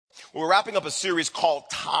We're wrapping up a series called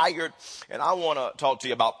Tired, and I want to talk to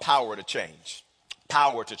you about power to change.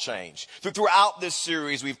 Power to change. Throughout this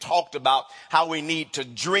series, we've talked about how we need to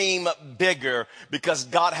dream bigger because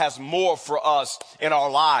God has more for us in our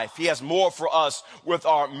life. He has more for us with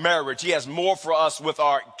our marriage. He has more for us with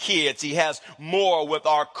our kids. He has more with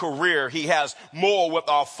our career. He has more with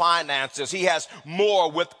our finances. He has more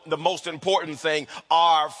with the most important thing,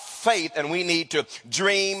 our faith, and we need to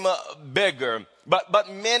dream bigger.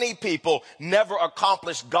 But many people never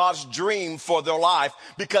accomplish God's dream for their life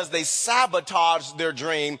because they sabotage their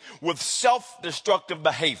dream with self-destructive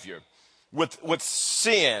behavior, with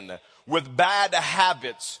sin, with bad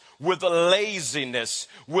habits, with laziness,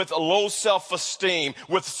 with low self-esteem,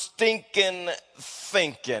 with stinking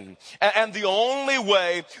thinking. And the only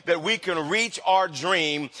way that we can reach our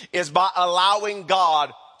dream is by allowing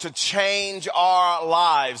God to change our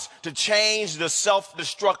lives, to change the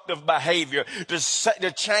self-destructive behavior,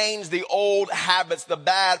 to change the old habits, the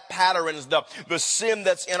bad patterns, the sin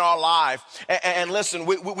that's in our life. And listen,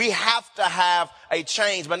 we have to have a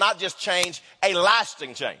change, but not just change, a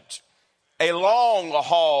lasting change, a long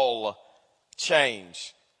haul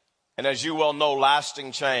change. And as you well know,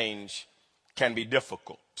 lasting change can be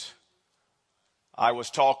difficult. I was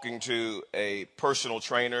talking to a personal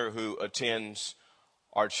trainer who attends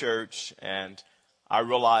our church, and I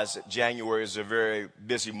realized that January is a very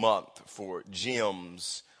busy month for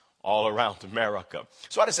gyms all around America.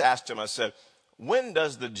 So I just asked him, I said, when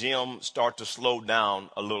does the gym start to slow down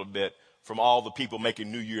a little bit from all the people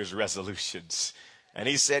making New Year's resolutions? And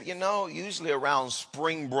he said, usually around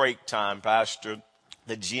spring break time, Pastor,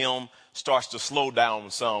 the gym starts to slow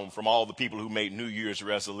down some from all the people who made New Year's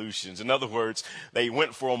resolutions. In other words, they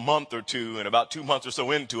went for a month or two, and about 2 months or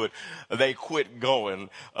so into it, they quit going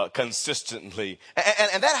consistently.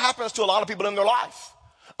 And that happens to a lot of people in their life.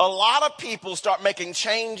 A lot of people start making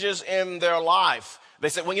changes in their life. They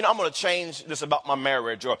say, I'm going to change this about my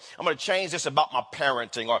marriage, or I'm going to change this about my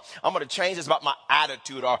parenting, or I'm going to change this about my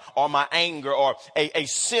attitude, or my anger, or a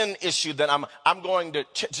sin issue that I'm going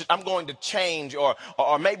to change, or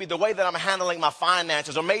maybe the way that I'm handling my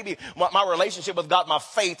finances, or maybe my relationship with God, my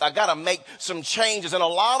faith. I got to make some changes. And a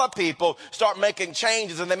lot of people start making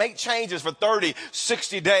changes, and they make changes for 30,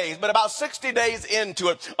 60 days. But about 60 days into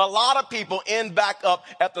it, a lot of people end back up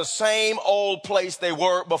at the same old place they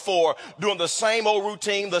were before, doing the same old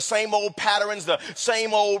routine, the same old patterns, the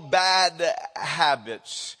same old bad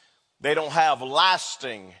habits. They don't have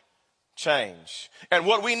lasting change. And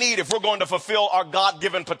what we need, if we're going to fulfill our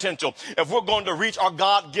God-given potential, if we're going to reach our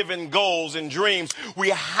God-given goals and dreams,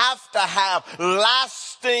 we have to have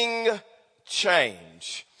lasting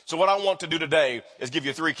change. So what I want to do today is give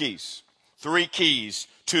you three keys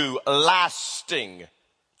to lasting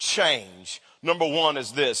change. Number one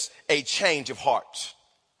is this: a change of heart.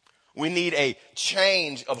 We need a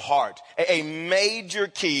change of heart. A major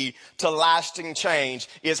key to lasting change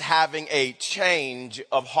is having a change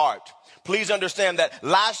of heart. Please understand that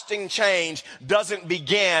lasting change doesn't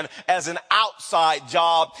begin as an outside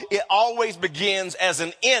job. It always begins as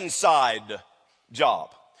an inside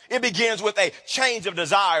job. It begins with a change of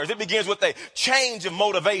desires. It begins with a change of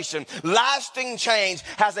motivation. Lasting change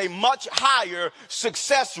has a much higher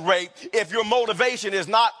success rate if your motivation is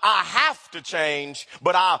not, I have to change,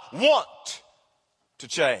 but I want to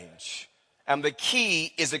change. And the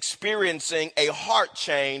key is experiencing a heart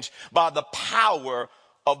change by the power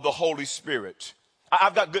of the Holy Spirit.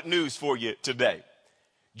 I've got good news for you today.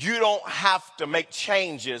 You don't have to make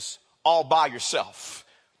changes all by yourself.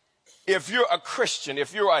 If you're a Christian,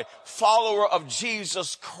 if you're a follower of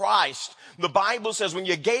Jesus Christ, the Bible says when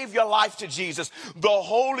you gave your life to Jesus, the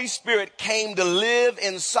Holy Spirit came to live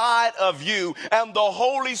inside of you, and the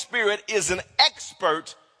Holy Spirit is an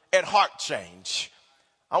expert at heart change.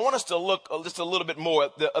 I want us to look just a little bit more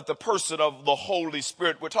at the person of the Holy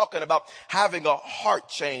Spirit. We're talking about having a heart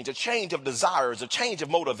change, a change of desires, a change of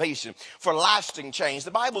motivation for lasting change.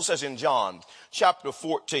 The Bible says in John chapter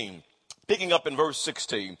 14, picking up in verse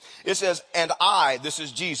 16, it says, and I, this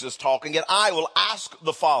is Jesus talking, and I will ask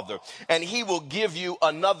the Father, and he will give you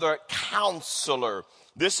another counselor.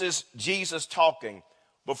 This is Jesus talking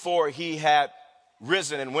before he had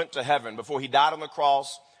risen and went to heaven, before he died on the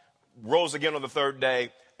cross, rose again on the third day,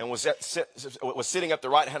 and was sitting at the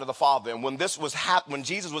right hand of the Father. And when when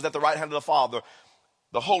Jesus was at the right hand of the Father,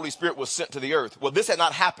 the Holy Spirit was sent to the earth. Well, this had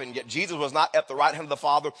not happened yet. Jesus was not at the right hand of the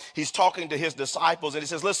Father. He's talking to his disciples, and he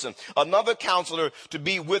says, listen, another counselor to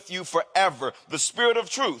be with you forever, the Spirit of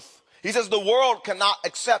truth. He says the world cannot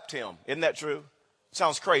accept him. Isn't that true?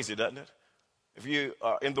 Sounds crazy, doesn't it? If you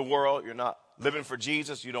are in the world, you're not living for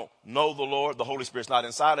Jesus, you don't know the Lord, the Holy Spirit's not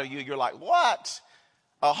inside of you, you're like, what?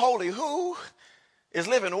 A holy who is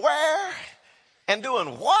living where and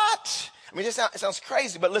doing what? I mean, it sounds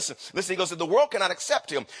crazy, but listen, he goes, the world cannot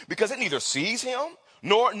accept him because it neither sees him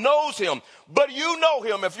nor knows him. But you know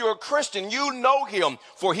him. If you're a Christian, you know him,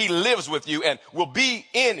 for he lives with you and will be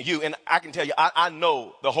in you. And I can tell you, I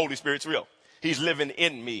know the Holy Spirit's real. He's living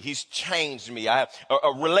in me. He's changed me. I have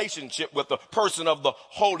a relationship with the person of the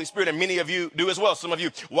Holy Spirit, and many of you do as well. Some of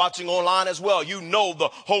you watching online as well, you know the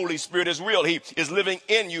Holy Spirit is real. He is living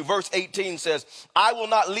in you. Verse 18 says, I will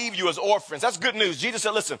not leave you as orphans. That's good news. Jesus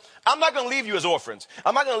said, listen, I'm not going to leave you as orphans.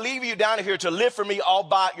 I'm not going to leave you down here to live for me all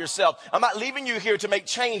by yourself. I'm not leaving you here to make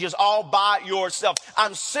changes all by yourself.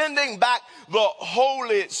 I'm sending back the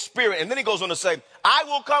Holy Spirit. And then he goes on to say, I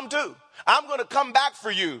will come too. I'm going to come back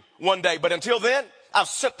for you one day. But until then, I've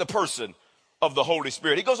sent the person of the Holy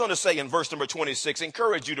Spirit. He goes on to say in verse number 26,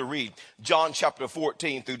 encourage you to read John chapter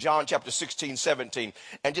 14 through John chapter 16, 17,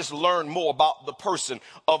 and just learn more about the person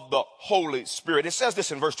of the Holy Spirit. It says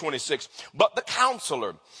this in verse 26, but the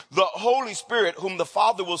counselor, the Holy Spirit, whom the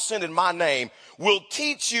Father will send in my name, will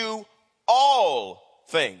teach you all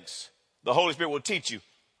things. The Holy Spirit will teach you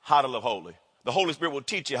how to live holy. The Holy Spirit will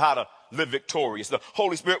teach you how to live victorious. The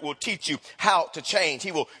Holy Spirit will teach you how to change.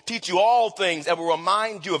 He will teach you all things and will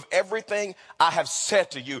remind you of everything I have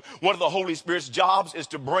said to you. One of the Holy Spirit's jobs is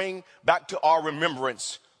to bring back to our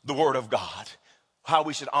remembrance the Word of God, how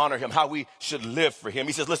we should honor him, how we should live for him.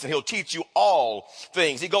 He says, listen, he'll teach you all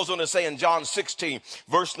things. He goes on to say in John 16,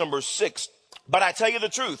 verse number 6, but I tell you the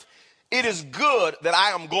truth. It is good that I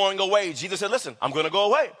am going away. Jesus said, listen, I'm going to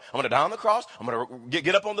go away. I'm going to die on the cross. I'm going to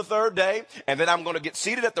get up on the third day, and then I'm going to get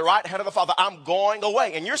seated at the right hand of the Father. I'm going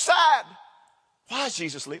away. And you're sad. Why is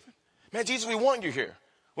Jesus leaving? Man, Jesus, we want you here.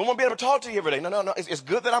 We won't be able to talk to you every day. No. It's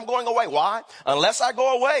good that I'm going away. Why? Unless I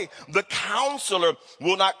go away, the counselor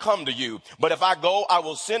will not come to you. But if I go, I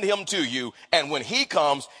will send him to you. And when he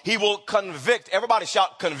comes, he will convict. Everybody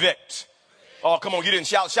shout convict. Oh, come on. You didn't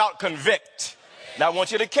shout convict. Now, I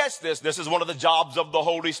want you to catch this. This is one of the jobs of the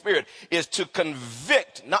Holy Spirit, is to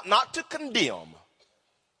convict, not to condemn,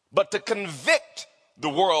 but to convict the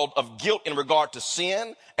world of guilt in regard to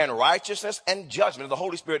sin and righteousness and judgment. The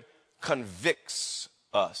Holy Spirit convicts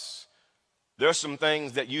us. There are some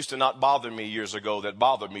things that used to not bother me years ago that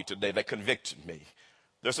bother me today, that convicted me.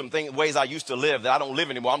 There's some ways I used to live that I don't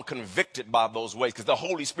live anymore. I'm convicted by those ways because the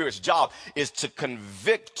Holy Spirit's job is to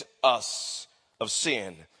convict us of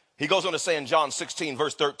sin. He goes on to say in John 16,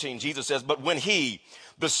 verse 13, Jesus says, but when he,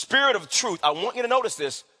 the Spirit of truth, I want you to notice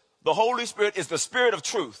this, the Holy Spirit is the Spirit of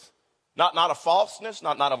truth, not of falseness,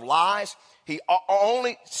 not of lies. He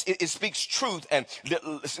only it speaks truth and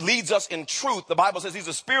leads us in truth. The Bible says he's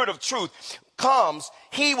the Spirit of truth. Comes,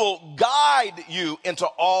 he will guide you into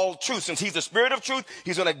all truth. Since he's the Spirit of truth,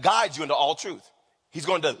 he's going to guide you into all truth. He's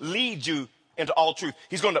going to lead you into all truth.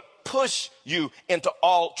 He's going to push you into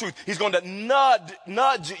all truth. He's going to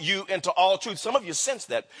nudge you into all truth. Some of you sense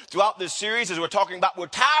that throughout this series as we're talking about we're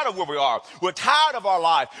tired of where we are. We're tired of our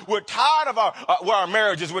life. We're tired of where our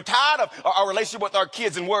marriage is. We're tired of our relationship with our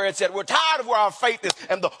kids and where it's at. We're tired of where our faith is.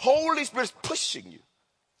 And the Holy Spirit is pushing you,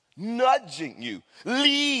 nudging you,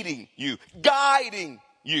 leading you, guiding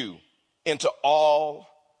you into all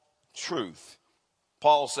truth.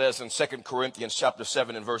 Paul says in 2 Corinthians chapter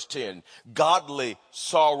 7 and verse 10, godly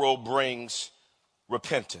sorrow brings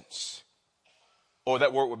repentance. Or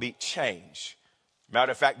that word would be change.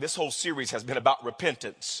 Matter of fact, this whole series has been about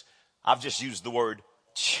repentance. I've just used the word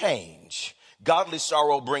change. Godly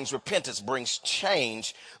sorrow brings repentance, brings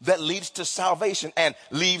change that leads to salvation and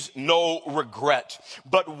leaves no regret.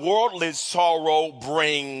 But worldly sorrow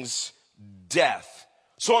brings death.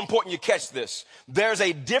 So important you catch this. There's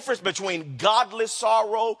a difference between godly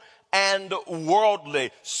sorrow and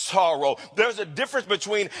worldly sorrow. There's a difference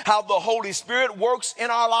between how the Holy Spirit works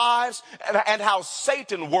in our lives and how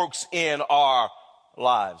Satan works in our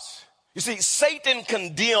lives. You see, Satan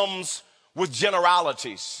condemns with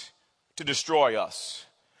generalities to destroy us,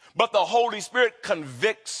 but the Holy Spirit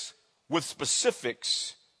convicts with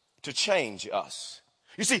specifics to change us.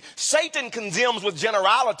 You see, Satan condemns with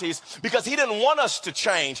generalities because he didn't want us to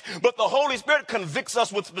change. But the Holy Spirit convicts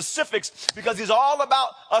us with specifics because he's all about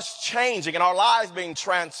us changing and our lives being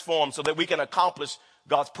transformed so that we can accomplish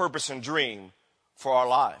God's purpose and dream for our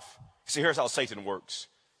life. See, here's how Satan works.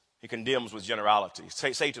 He condemns with generalities.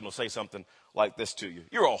 Satan will say something like this to you.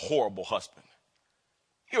 You're a horrible husband.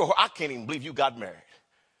 I can't even believe you got married.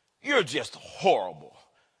 You're just horrible.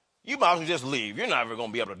 You might as well just leave. You're never going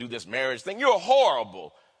to be able to do this marriage thing. You're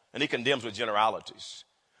horrible. And he condemns with generalities.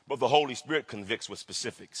 But the Holy Spirit convicts with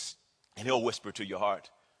specifics. And he'll whisper to your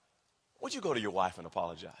heart, would you go to your wife and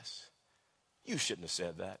apologize? You shouldn't have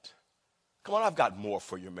said that. Come on, I've got more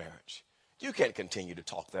for your marriage. You can't continue to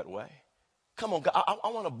talk that way. Come on, God, I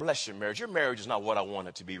want to bless your marriage. Your marriage is not what I want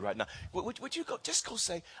it to be right now. Would you just go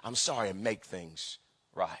say, I'm sorry, and make things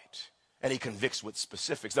right? And he convicts with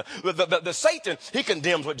specifics. The Satan, he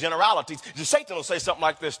condemns with generalities. The Satan will say something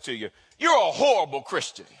like this to you. You're a horrible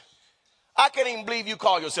Christian. I can't even believe you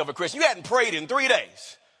call yourself a Christian. You hadn't prayed in 3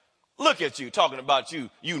 days. Look at you talking about you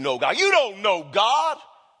know God. You don't know God.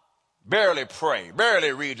 Barely pray,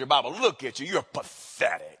 barely read your Bible. Look at you. You're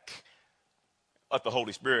pathetic. But the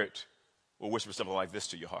Holy Spirit will whisper something like this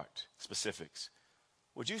to your heart. Specifics.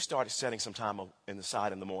 Would you start setting some time in the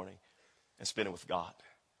side in the morning and spend it with God?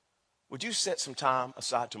 Would you set some time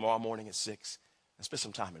aside tomorrow morning at 6 and spend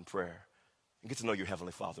some time in prayer and get to know your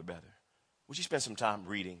Heavenly Father better? Would you spend some time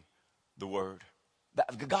reading the Word?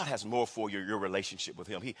 God has more for your relationship with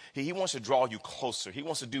Him. He wants to draw you closer. He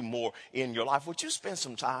wants to do more in your life. Would you spend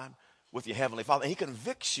some time with your Heavenly Father? And He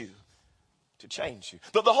convicts you to change you.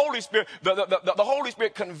 The Holy Spirit, the Holy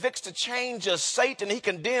Spirit convicts to change us. Satan, he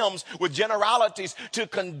condemns with generalities to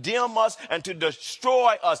condemn us and to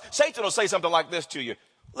destroy us. Satan will say something like this to you.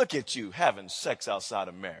 Look at you having sex outside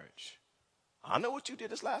of marriage. I know what you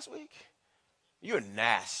did this last week. You're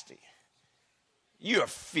nasty. You're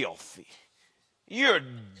filthy. You're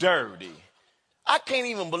dirty. I can't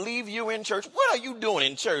even believe you're in church. What are you doing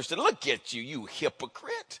in church? Look at you, you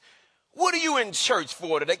hypocrite. What are you in church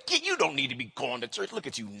for today? You don't need to be going to church. Look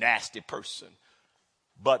at you, nasty person.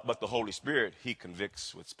 But the Holy Spirit, he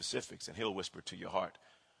convicts with specifics, and he'll whisper to your heart,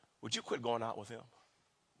 would you quit going out with him?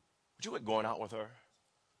 Would you quit going out with her?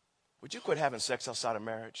 Would you quit having sex outside of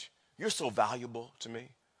marriage? You're so valuable to me.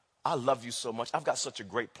 I love you so much. I've got such a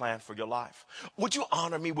great plan for your life. Would you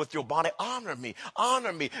honor me with your body? Honor me.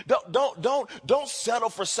 Honor me. Don't settle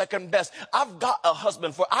for second best. I've got a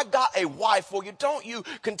husband for you. I got a wife for you. Don't you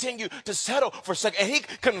continue to settle for second. And he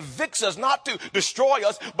convicts us not to destroy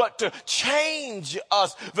us, but to change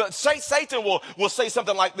us. Satan will say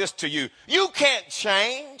something like this to you. You can't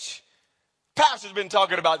change. Pastor's been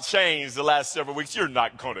talking about change the last several weeks. You're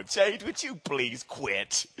not going to change. Would you please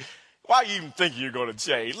quit? Why you even think you're going to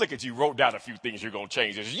change? Look at you, wrote down a few things you're going to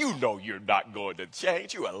change. You know you're not going to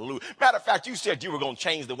change. You're a loser. Matter of fact, you said you were going to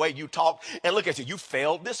change the way you talk. And look at you, you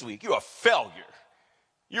failed this week. You're a failure.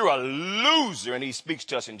 You're a loser. And he speaks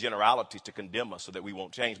to us in generalities to condemn us so that we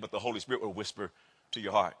won't change. But the Holy Spirit will whisper to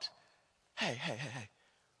your heart, hey.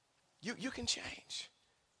 You can change.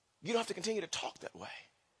 You don't have to continue to talk that way.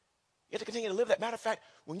 You have to continue to live that. Matter of fact,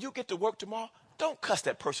 when you get to work tomorrow, don't cuss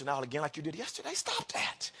that person out again like you did yesterday. Stop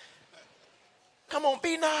that. Come on,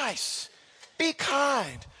 be nice. Be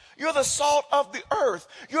kind. You're the salt of the earth.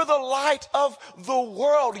 You're the light of the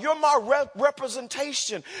world. You're my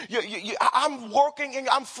representation. I'm working and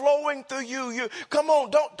I'm flowing through you. Come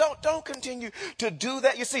on, don't continue to do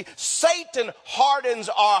that. You see, Satan hardens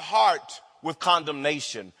our heart with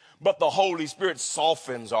condemnation, but the Holy Spirit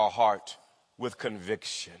softens our heart with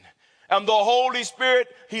conviction. And the Holy Spirit,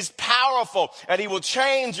 he's powerful and he will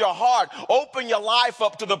change your heart. Open your life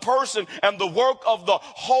up to the person and the work of the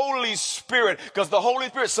Holy Spirit. Because the Holy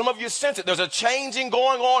Spirit, some of you sense it. There's a changing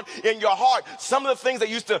going on in your heart. Some of the things that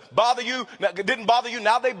used to bother you, that didn't bother you,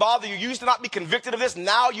 now they bother you. You used to not be convicted of this.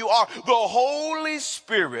 Now you are. The Holy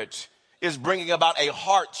Spirit is bringing about a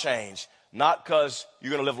heart change. Not because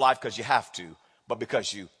you're going to live life because you have to, but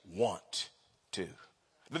because you want to.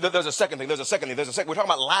 There's a second thing. We're talking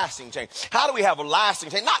about lasting change. How do we have a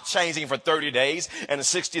lasting change? Not changing for 30 days and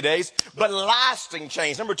 60 days, but lasting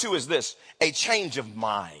change. Number 2 is this, a change of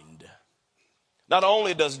mind. Not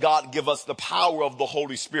only does God give us the power of the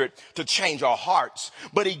Holy Spirit to change our hearts,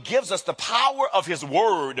 but he gives us the power of his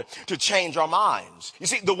word to change our minds. You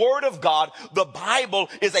see, the word of God, the Bible,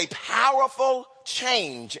 is a powerful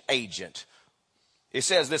change agent. It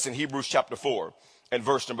says this in Hebrews chapter 4 and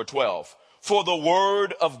verse number 12. For the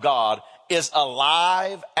word of God is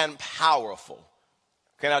alive and powerful.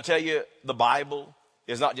 Can I tell you, the Bible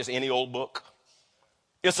is not just any old book.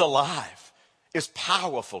 It's alive. It's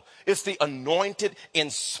powerful. It's the anointed,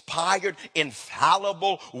 inspired,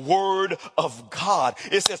 infallible word of God.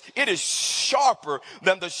 It says it is sharper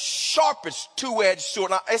than the sharpest two-edged sword.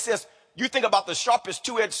 Now, it says, you think about the sharpest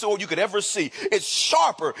two-edged sword you could ever see. It's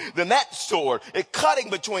sharper than that sword. It's cutting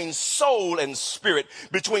between soul and spirit,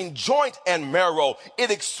 between joint and marrow.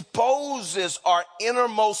 It exposes our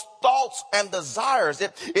innermost thoughts and desires.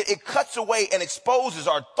 It cuts away and exposes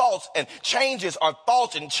our thoughts and changes our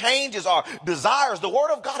thoughts and changes our desires. The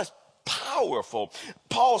word of God is powerful.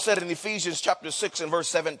 Paul said in Ephesians chapter 6 and verse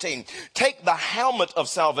 17, take the helmet of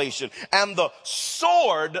salvation and the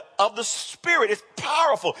sword of the Spirit. It's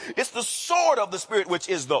powerful. It's the sword of the Spirit, which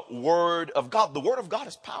is the word of God. The word of God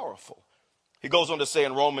is powerful. He goes on to say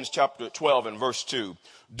in Romans chapter 12 and verse 2,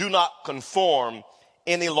 do not conform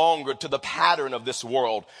any longer to the pattern of this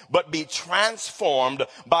world, but be transformed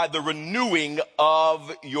by the renewing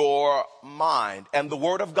of your mind. And the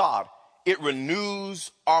word of God, it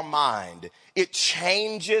renews our mind. It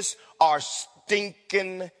changes our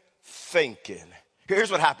stinking thinking.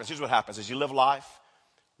 Here's what happens. As you live life,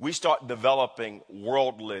 we start developing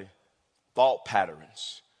worldly thought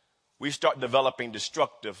patterns. We start developing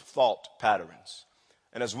destructive thought patterns.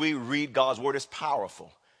 And as we read God's word, it's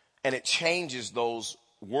powerful. And it changes those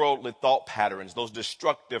worldly thought patterns, those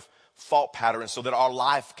destructive thought patterns, so that our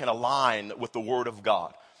life can align with the word of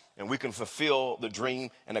God. And we can fulfill the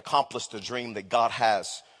dream and accomplish the dream that God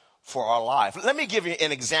has for our life. Let me give you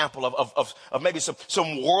an example of maybe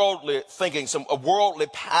some worldly thinking, some worldly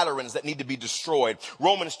patterns that need to be destroyed.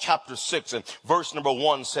 Romans chapter 6 and verse number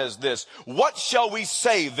 1 says this, what shall we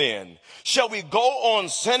say then? Shall we go on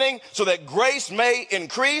sinning so that grace may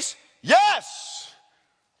increase? Yes!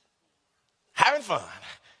 Having fun.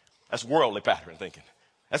 That's worldly pattern thinking.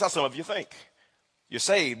 That's how some of you think. You're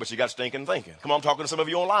saved, but you got stinking thinking. Come on, I'm talking to some of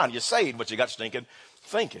you online. You're saved, but you got stinking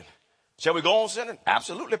thinking. Shall we go on sinning?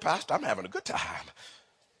 Absolutely, Pastor. I'm having a good time.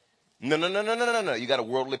 No. You got a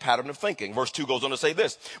worldly pattern of thinking. Verse 2 goes on to say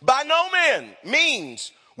this. By no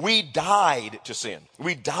means we died to sin.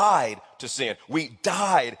 We died to sin. We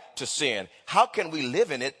died to sin. How can we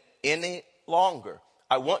live in it any longer?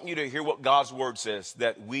 I want you to hear what God's word says,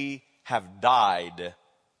 that we have died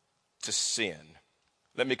to sin.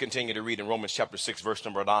 Let me continue to read in Romans chapter 6, verse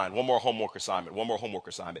number 9. One more homework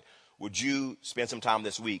assignment. Would you spend some time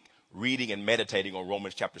this week reading and meditating on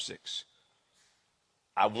Romans chapter 6?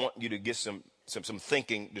 I want you to get some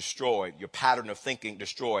thinking destroyed, your pattern of thinking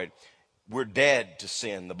destroyed. We're dead to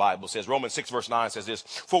sin, the Bible says. Romans 6 verse 9 says this,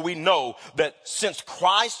 for we know that since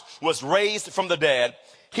Christ was raised from the dead,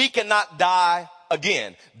 he cannot die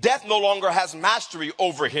again. Death no longer has mastery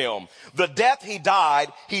over him. The death he died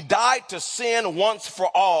to sin once for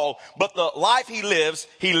all, but the life he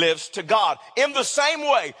lives to God. In the same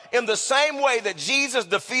way that Jesus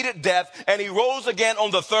defeated death and he rose again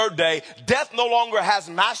on the third day, death no longer has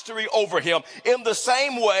mastery over him. In the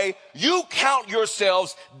same way, you count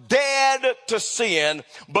yourselves dead to sin,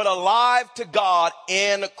 but alive to God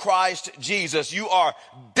in Christ Jesus. You are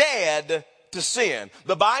dead to sin.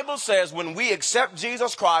 The Bible says when we accept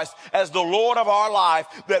Jesus Christ as the Lord of our life,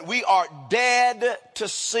 that we are dead to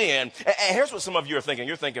sin. And here's what some of you are thinking.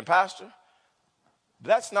 You're thinking, Pastor,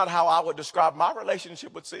 that's not how I would describe my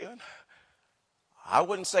relationship with sin. I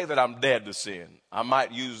wouldn't say that I'm dead to sin. I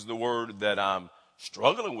might use the word that I'm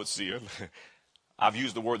struggling with sin. I've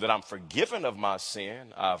used the word that I'm forgiven of my sin.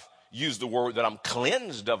 I've used the word that I'm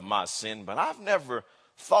cleansed of my sin, but I've never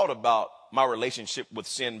thought about my relationship with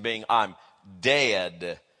sin being I'm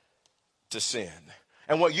dead to sin.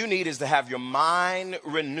 And what you need is to have your mind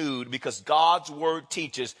renewed, because God's word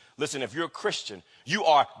teaches, listen, if you're a Christian, you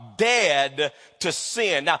are dead to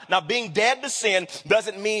sin. Now being dead to sin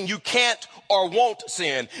doesn't mean you can't or won't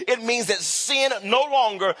sin. It means that sin no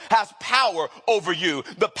longer has power over you.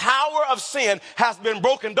 The power of sin has been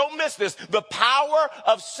broken. Don't miss this. The power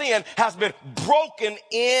of sin has been broken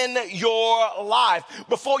in your life.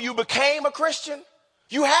 Before you became a Christian,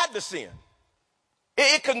 you had to sin.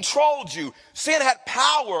 It controlled you. Sin had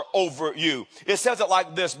power over you. It says it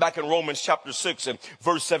like this back in Romans chapter 6 and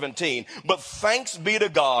verse 17. But thanks be to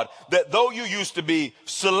God that though you used to be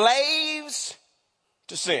slaves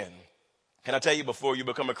to sin. Can I tell you, before you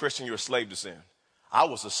become a Christian, you're a slave to sin. I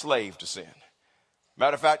was a slave to sin.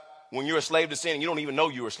 Matter of fact, when you're a slave to sin, you don't even know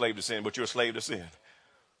you're a slave to sin, but you're a slave to sin.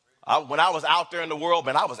 When I was out there in the world,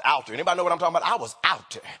 man, I was out there. Anybody know what I'm talking about? I was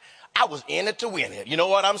out there. I was in it to win it. You know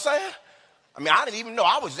what I'm saying? I mean, I didn't even know.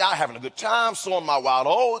 I was out having a good time, sowing my wild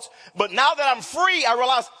oats. But now that I'm free, I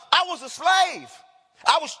realize I was a slave.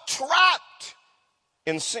 I was trapped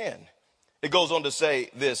in sin. It goes on to say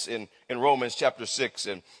this in Romans chapter 6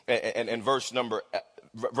 and verse number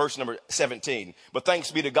 17. But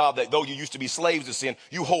thanks be to God that though you used to be slaves to sin,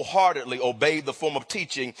 you wholeheartedly obeyed the form of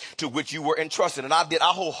teaching to which you were entrusted. And I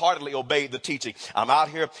wholeheartedly obeyed the teaching. I'm out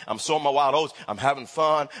here, I'm sowing my wild oats, I'm having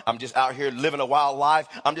fun, I'm just out here living a wild life.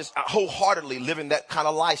 I'm just wholeheartedly living that kind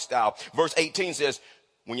of lifestyle. Verse 18 says,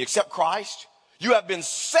 when you accept Christ, you have been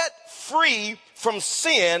set free from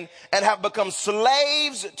sin and have become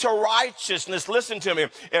slaves to righteousness. Listen to me.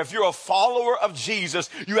 If you're a follower of Jesus,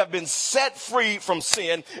 you have been set free from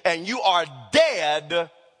sin and you are dead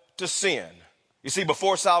to sin. You see,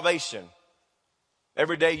 before salvation,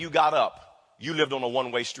 every day you got up, you lived on a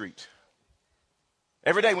one-way street.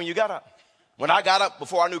 Every day when you got up. When I got up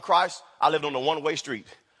before I knew Christ, I lived on a one-way street,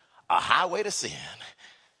 a highway to sin.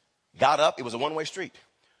 got up. It was a one-way street.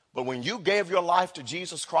 But when you gave your life to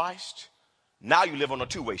Jesus Christ, now you live on a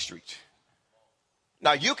two-way street.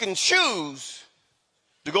 Now you can choose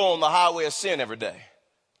to go on the highway of sin every day.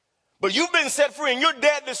 But you've been set free and you're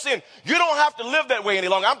dead to sin. You don't have to live that way any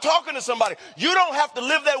longer. I'm talking to somebody. You don't have to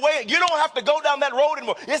live that way. You don't have to go down that road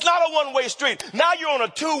anymore. It's not a one-way street. Now you're on a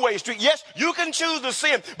two-way street. Yes, you can choose to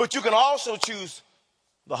sin, but you can also choose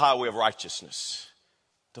the highway of righteousness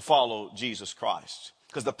to follow Jesus Christ.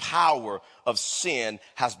 Because the power of sin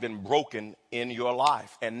has been broken in your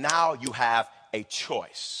life. And now you have a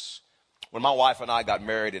choice. When my wife and I got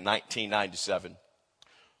married in 1997,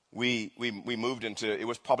 we moved into, it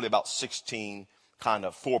was probably about 16 kind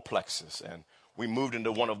of fourplexes. And we moved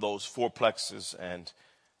into one of those fourplexes. And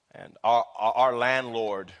our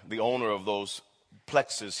landlord, the owner of those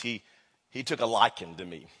plexes, he took a liking to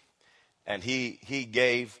me. And he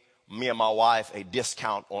gave me and my wife a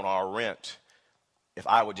discount on our rent if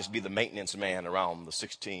I would just be the maintenance man around the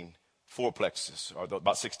 16 fourplexes, or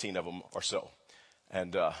about 16 of them or so.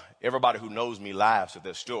 And everybody who knows me laughs at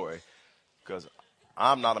this story because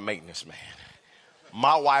I'm not a maintenance man.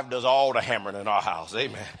 My wife does all the hammering in our house.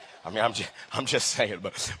 Amen. I mean, I'm just saying,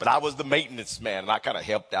 but I was the maintenance man, and I kind of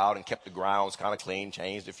helped out and kept the grounds kind of clean,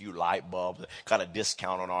 changed a few light bulbs, kind of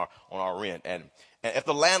discount on our rent. And if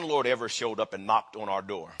the landlord ever showed up and knocked on our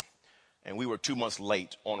door, and we were 2 months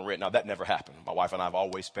late on rent. Now, that never happened. My wife and I have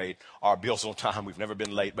always paid our bills on time. We've never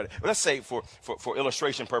been late. But let's say for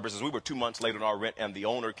illustration purposes, we were 2 months late on our rent, and the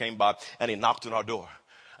owner came by, and he knocked on our door.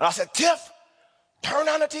 And I said, Tiff, turn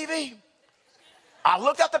on the TV. I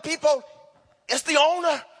looked at the people. It's the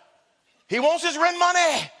owner. He wants his rent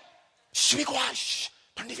money. Shh, be quiet. Shh,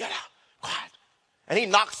 turn the TV out. Quiet. And he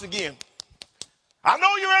knocks again. I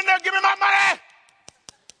know you're in there. Give me my money.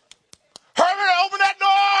 Hurry, open that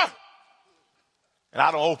door. And I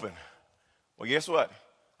don't open. Well, guess what?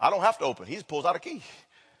 I don't have to open. He just pulls out a key.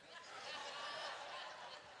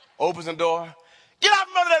 Opens the door. Get out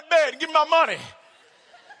from under that bed and give me my money.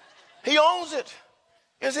 He owns it.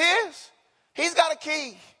 It's his. He's got a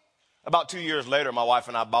key. About 2 years later, my wife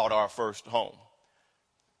and I bought our first home.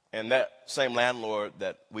 And that same landlord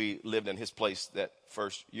that we lived in his place that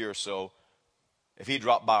first year or so, if he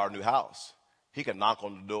dropped by our new house, he could knock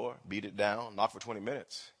on the door, beat it down, knock for 20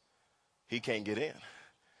 minutes. He can't get in.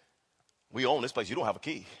 We own this place. You don't have a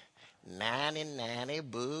key. Nanny,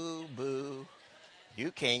 boo, boo.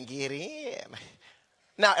 You can't get in.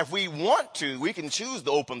 Now, if we want to, we can choose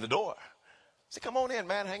to open the door. Say, come on in,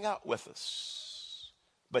 man. Hang out with us.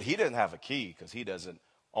 But he doesn't have a key because he doesn't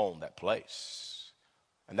own that place.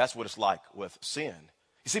 And that's what it's like with sin.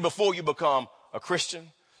 You see, before you become a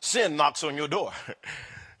Christian, sin knocks on your door.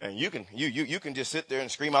 And you can just sit there and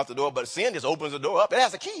scream out the door, but sin just opens the door up. It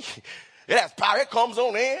has a key. It has power. It comes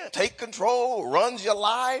on in, take control, runs your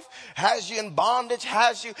life, has you in bondage,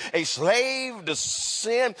 has you a slave to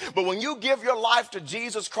sin. But when you give your life to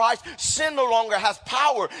Jesus Christ, sin no longer has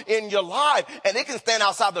power in your life. And it can stand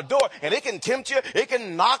outside the door and it can tempt you. It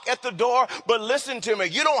can knock at the door. But listen to me,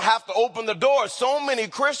 you don't have to open the door. So many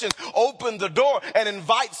Christians open the door and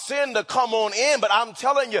invite sin to come on in. But I'm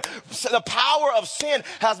telling you, the power of sin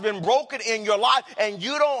has been broken in your life and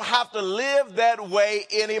you don't have to live that way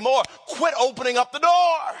anymore. Quit opening up the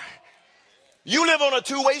door. You live on a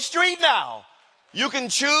two-way street now. You can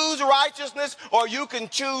choose righteousness or you can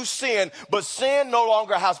choose sin, but sin no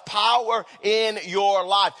longer has power in your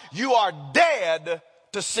life. You are dead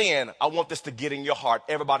to sin. I want this to get in your heart.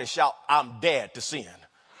 Everybody shout, I'm dead to sin.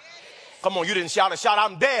 Come on, you didn't shout it. Shout,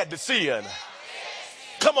 I'm dead to sin.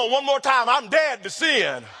 Come on, one more time. I'm dead to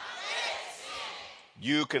sin.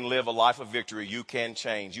 You can live a life of victory. You can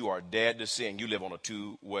change. You are dead to sin. You live on a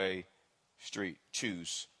two-way street.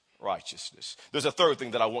 Choose righteousness. There's a third thing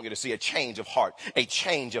that I want you to see, a change of heart, a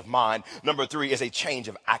change of mind. Number 3 is a change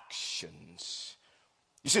of actions.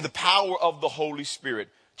 You see, the power of the Holy Spirit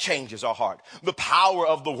changes our heart. The power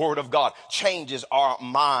of the Word of God changes our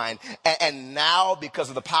mind. And now, because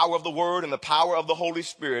of the power of the Word and the power of the Holy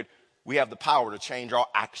Spirit, we have the power to change our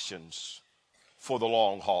actions for the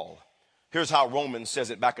long haul. Here's how Romans says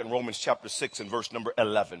it back in Romans chapter 6 and verse number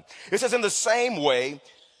 11. It says, in the same way,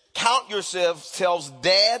 count yourselves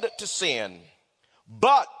dead to sin,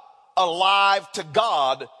 but alive to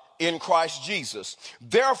God in Christ Jesus.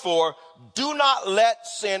 Therefore, do not let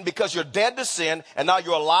sin, because you're dead to sin and now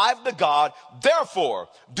you're alive to God. Therefore,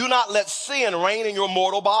 do not let sin reign in your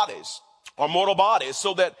mortal bodies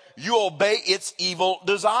so that you obey its evil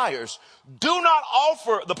desires. Do not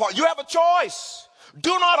offer the part. You have a choice.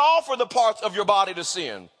 Do not offer the parts of your body to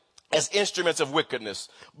sin as instruments of wickedness,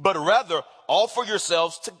 but rather offer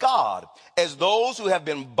yourselves to God as those who have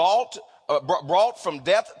been bought brought from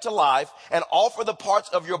death to life, and offer the parts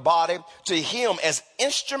of your body to him as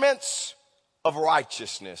instruments of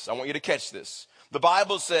righteousness. I want you to catch this. The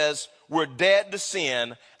Bible says we're dead to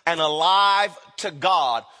sin and alive to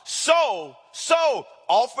God. So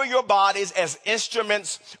offer your bodies as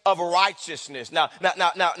instruments of righteousness. Now,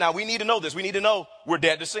 we need to know this. We need to know we're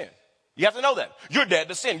dead to sin. You have to know that. You're dead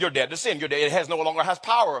to sin. You're dead to sin. You're dead. It no longer has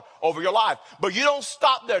power over your life. But you don't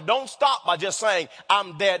stop there. Don't stop by just saying,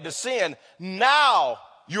 I'm dead to sin. Now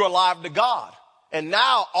you're alive to God. And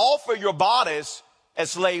now offer your bodies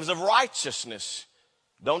as slaves of righteousness.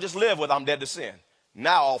 Don't just live with I'm dead to sin.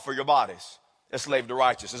 Now offer your bodies as slave to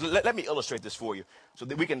righteousness. Let me illustrate this for you so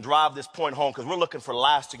that we can drive this point home, because we're looking for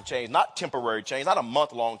lasting change, not temporary change, not a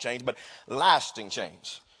month-long change, but lasting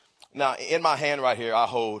change. Now, in my hand right here, I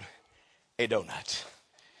hold a donut.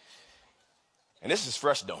 And this is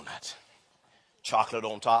fresh donut. Chocolate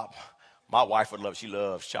on top. My wife would love it. She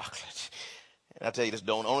loves chocolate. And I tell you, this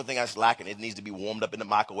donut, the only thing that's lacking, it needs to be warmed up in the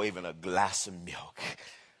microwave in a glass of milk.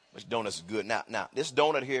 This donut's good. Now, this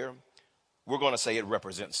donut here, we're going to say it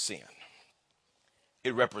represents sin.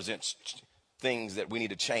 It represents things that we need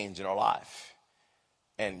to change in our life.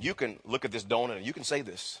 And you can look at this donut and you can say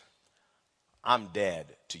this: I'm dead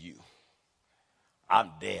to you.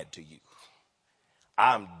 I'm dead to you.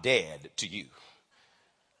 I'm dead to you.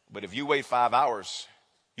 But if you wait 5 hours,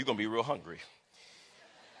 you're going to be real hungry.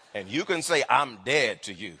 And you can say, I'm dead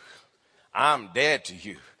to you. I'm dead to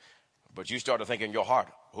you. But you start to think in your heart,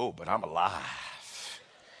 oh, but I'm alive.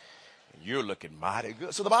 And you're looking mighty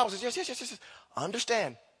good. So the Bible says, yes.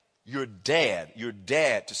 Understand, you're dead. You're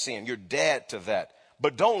dead to sin. You're dead to that.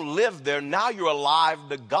 But don't live there. Now you're alive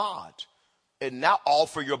to God. And now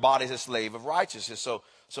offer your body as a slave of righteousness.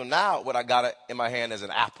 So now what I got in my hand is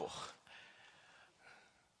an apple.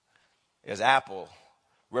 This apple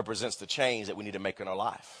represents the change that we need to make in our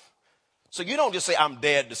life. So you don't just say, I'm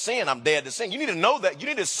dead to sin. I'm dead to sin. You need to know that. You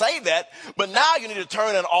need to say that. But now you need to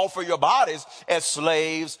turn and offer your bodies as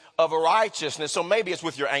slaves of righteousness. So maybe it's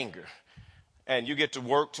with your anger. And you get to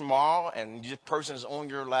work tomorrow and this person is on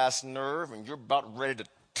your last nerve and you're about ready to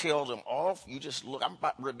tell them off. You just look, I'm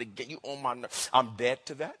about ready to get you on my nerve. I'm dead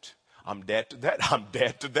to that. I'm dead to that. I'm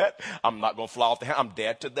dead to that. I'm not going to fly off the handle. I'm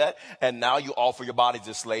dead to that. And now you offer your body as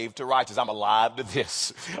a slave to righteousness. I'm alive to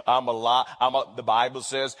this. I'm alive. The Bible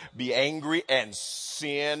says, be angry and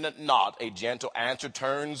sin not. A gentle answer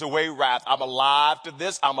turns away wrath. I'm alive to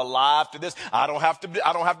this. I'm alive to this. I don't have to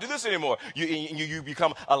do this anymore. You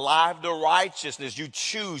become alive to righteousness. You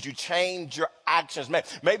choose. You change your actions.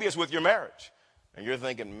 Maybe it's with your marriage. And you're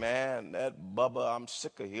thinking, man, that Bubba, I'm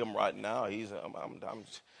sick of him right now. He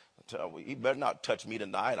better not touch me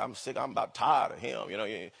tonight. I'm sick. I'm about tired of him.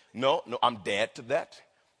 No, I'm dead to that.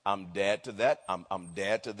 I'm dead to that. I'm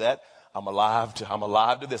dead to that. I'm alive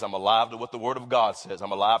to this. I'm alive to what the Word of God says.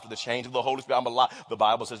 I'm alive to the change of the Holy Spirit. I'm alive. The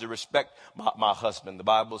Bible says to respect my husband. The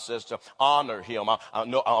Bible says to honor him.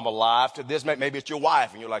 I'm alive to this. Maybe it's your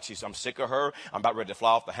wife, and you're like, I'm sick of her. I'm about ready to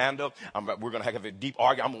fly off the handle. We're going to have a deep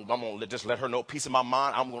argument. I'm going to just let her know peace of my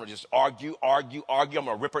mind. I'm going to just argue. I'm going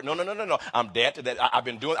to rip her. No. I'm dead to that.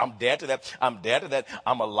 I'm dead to that. I'm dead to that.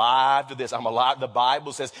 I'm alive to this. I'm alive. The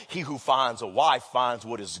Bible says he who finds a wife finds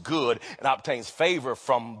what is good and obtains favor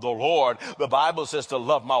from the Lord. The Bible says to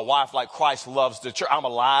love my wife like Christ loves the church. I'm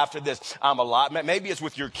alive to this. I'm alive. Maybe it's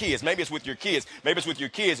with your kids. Maybe it's with your kids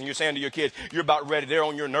and you're saying to your kids, you're about ready, they're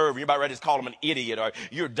on your nerve. You're about ready to call them an idiot or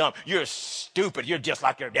you're dumb. You're stupid. You're just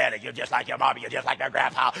like your daddy. You're just like your mommy. You're just like your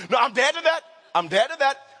grandpa. No, I'm dead to that. I'm dead to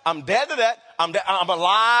that. I'm dead to that. I'm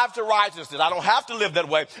alive to righteousness. I don't have to live that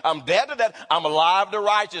way. I'm dead to that. I'm alive to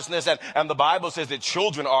righteousness. And the Bible says that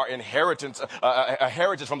children are a heritage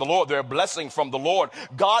from the Lord. They're a blessing from the Lord.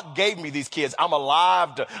 God gave me these kids. I'm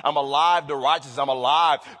alive to righteousness. I'm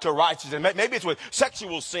alive to righteousness. Maybe it's with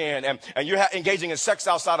sexual sin and you're engaging in sex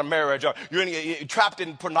outside of marriage, or you're trapped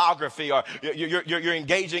in pornography, or you're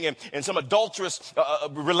engaging in some adulterous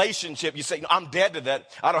relationship. You say, I'm dead to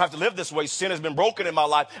that. I don't have to live this way. Sin has been broken in my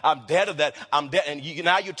life. I'm dead to that. I'm dead. And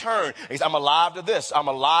now you turn. And say, I'm alive to this. I'm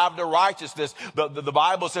alive to righteousness. The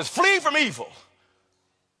Bible says, flee from evil.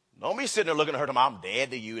 Don't be sitting there looking at her. I'm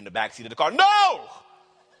dead to you in the backseat of the car. No!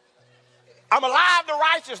 I'm alive to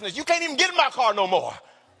righteousness. You can't even get in my car no more.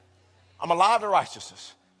 I'm alive to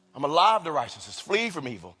righteousness. I'm alive to righteousness. Flee from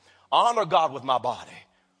evil. Honor God with my body.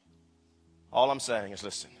 All I'm saying is,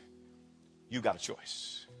 listen, you got a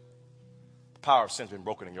choice. The power of sin has been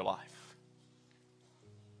broken in your life.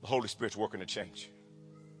 The Holy Spirit's working to change you.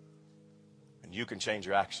 And you can change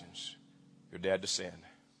your actions. You're dead to sin.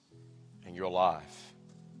 And you're alive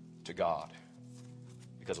to God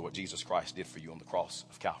because of what Jesus Christ did for you on the cross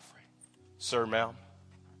of Calvary. Sir, ma'am,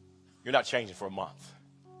 You're not changing for a month.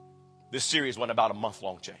 This series wasn't about a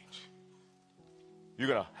month-long change. You're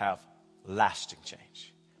going to have lasting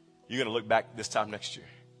change. You're going to look back this time next year,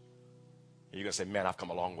 and you're going to say, man, I've come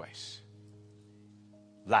a long ways.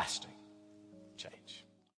 Lasting change.